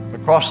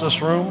 Across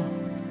this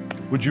room,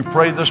 would you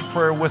pray this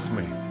prayer with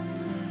me?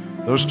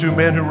 Those two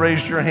men who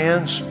raised your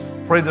hands,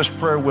 pray this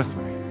prayer with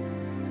me.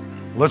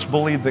 Let's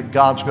believe that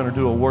God's going to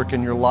do a work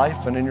in your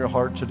life and in your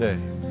heart today.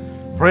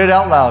 Pray it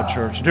out loud,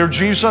 church. Dear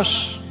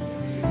Jesus,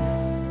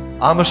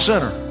 I'm a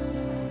sinner.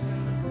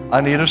 I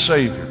need a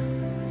Savior.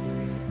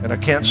 And I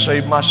can't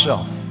save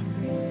myself.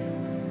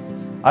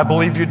 I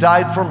believe you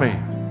died for me.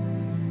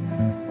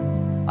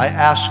 I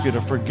ask you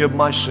to forgive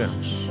my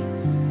sins.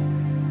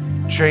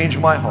 Change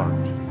my heart.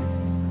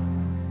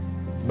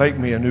 Make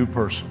me a new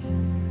person.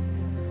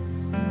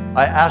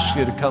 I ask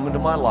you to come into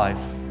my life.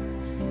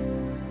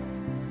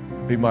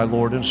 Be my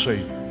Lord and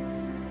Savior.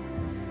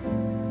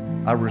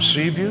 I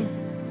receive you.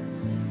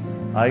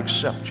 I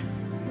accept you.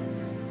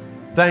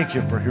 Thank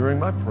you for hearing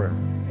my prayer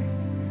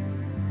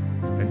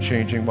and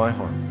changing my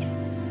heart.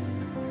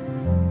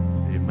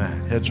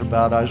 Amen. Heads are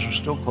bowed, eyes are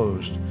still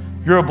closed.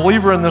 You're a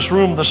believer in this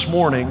room this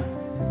morning,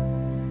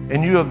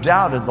 and you have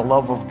doubted the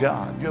love of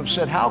God. You have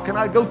said, how can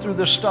I go through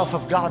this stuff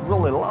if God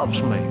really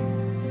loves me?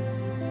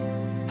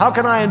 How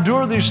can I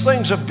endure these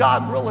things if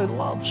God really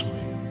loves me?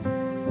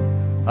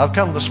 I've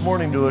come this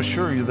morning to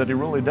assure you that He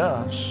really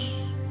does.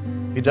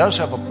 He does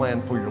have a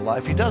plan for your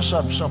life. He does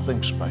have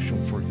something special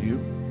for you.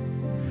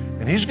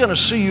 And He's going to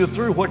see you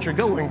through what you're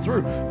going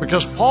through.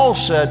 Because Paul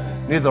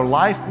said, neither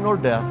life nor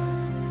death,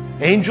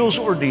 angels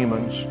or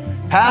demons,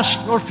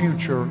 past nor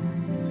future,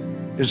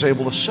 is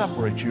able to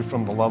separate you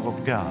from the love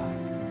of God.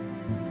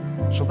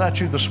 So that's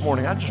you this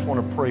morning. I just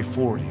want to pray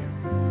for you.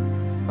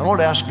 I want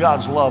to ask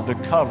God's love to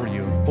cover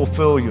you and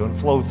fulfill you and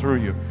flow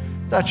through you.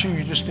 If that's you,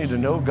 you just need to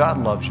know God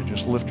loves you.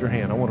 Just lift your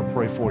hand. I want to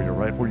pray for you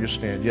right where you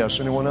stand. Yes.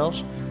 Anyone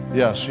else?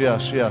 Yes,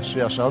 yes, yes,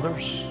 yes.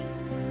 Others?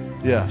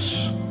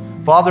 Yes.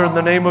 Father, in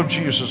the name of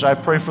Jesus, I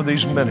pray for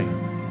these many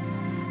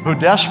who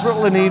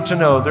desperately need to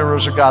know there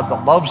is a God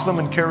that loves them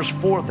and cares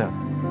for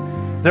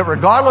them. That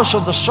regardless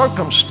of the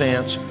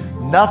circumstance,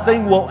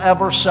 nothing will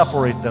ever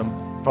separate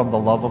them from the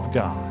love of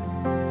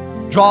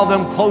God. Draw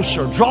them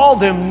closer. Draw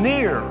them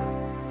near.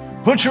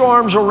 Put your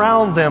arms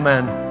around them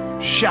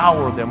and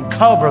shower them,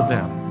 cover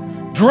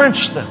them,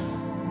 drench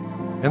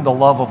them in the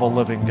love of a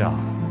living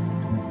God.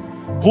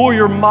 Pour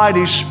your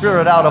mighty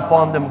Spirit out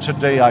upon them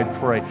today, I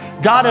pray.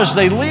 God, as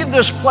they leave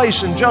this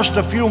place in just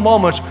a few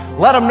moments,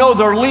 let them know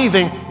they're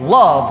leaving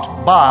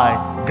loved by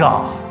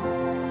God.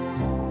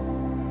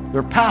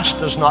 Their past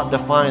does not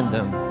define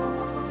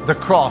them. The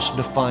cross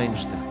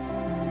defines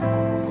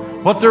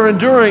them. What they're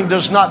enduring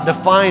does not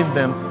define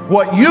them.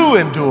 What you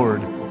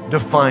endured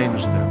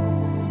defines them.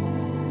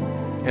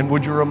 And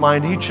would you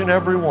remind each and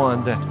every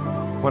one that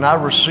when I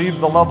receive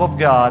the love of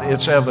God,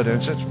 it's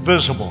evidence, it's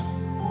visible,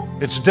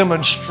 it's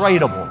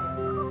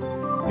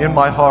demonstratable in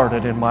my heart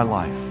and in my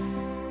life.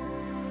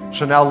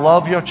 So now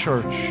love your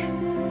church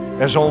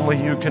as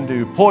only you can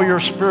do. Pour your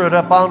Spirit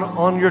up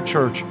on your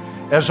church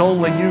as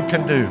only you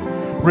can do.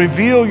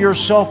 Reveal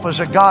yourself as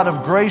a God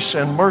of grace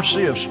and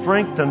mercy, of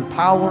strength and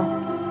power,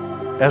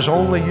 as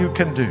only you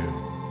can do.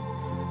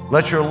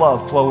 Let your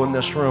love flow in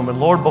this room. And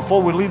Lord,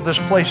 before we leave this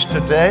place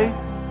today,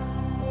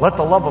 let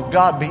the love of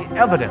God be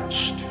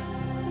evidenced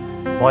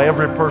by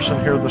every person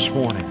here this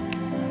morning.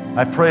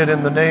 I pray it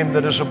in the name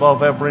that is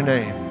above every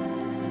name.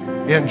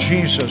 In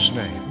Jesus'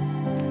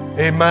 name.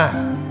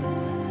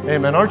 Amen.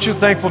 Amen. Aren't you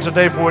thankful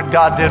today for what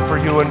God did for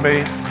you and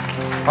me?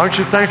 Aren't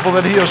you thankful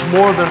that He is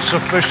more than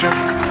sufficient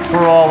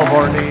for all of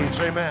our needs?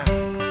 Amen.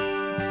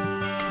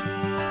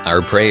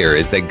 Our prayer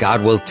is that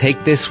God will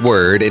take this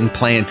word and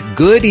plant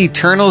good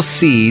eternal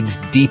seeds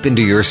deep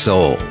into your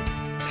soul.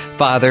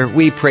 Father,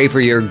 we pray for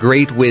your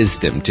great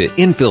wisdom to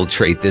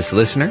infiltrate this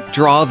listener,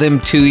 draw them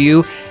to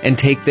you, and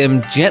take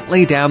them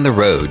gently down the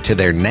road to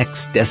their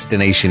next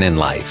destination in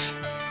life.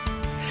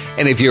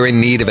 And if you're in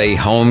need of a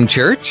home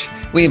church,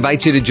 we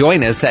invite you to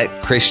join us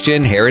at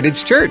Christian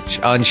Heritage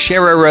Church on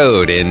Sharer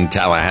Road in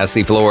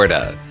Tallahassee,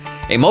 Florida.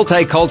 A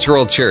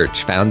multicultural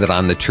church founded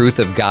on the truth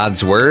of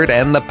God's Word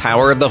and the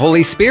power of the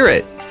Holy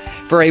Spirit.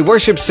 For a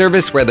worship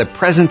service where the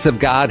presence of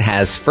God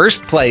has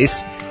first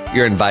place,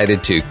 you're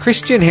invited to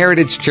Christian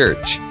Heritage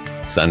Church.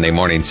 Sunday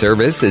morning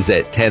service is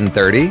at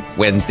 10:30,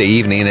 Wednesday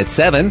evening at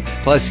 7,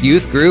 plus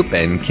youth group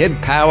and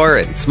kid power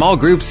and small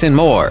groups and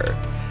more.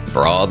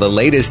 For all the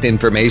latest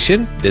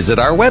information, visit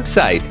our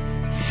website,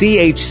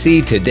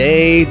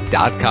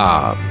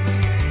 chctoday.com.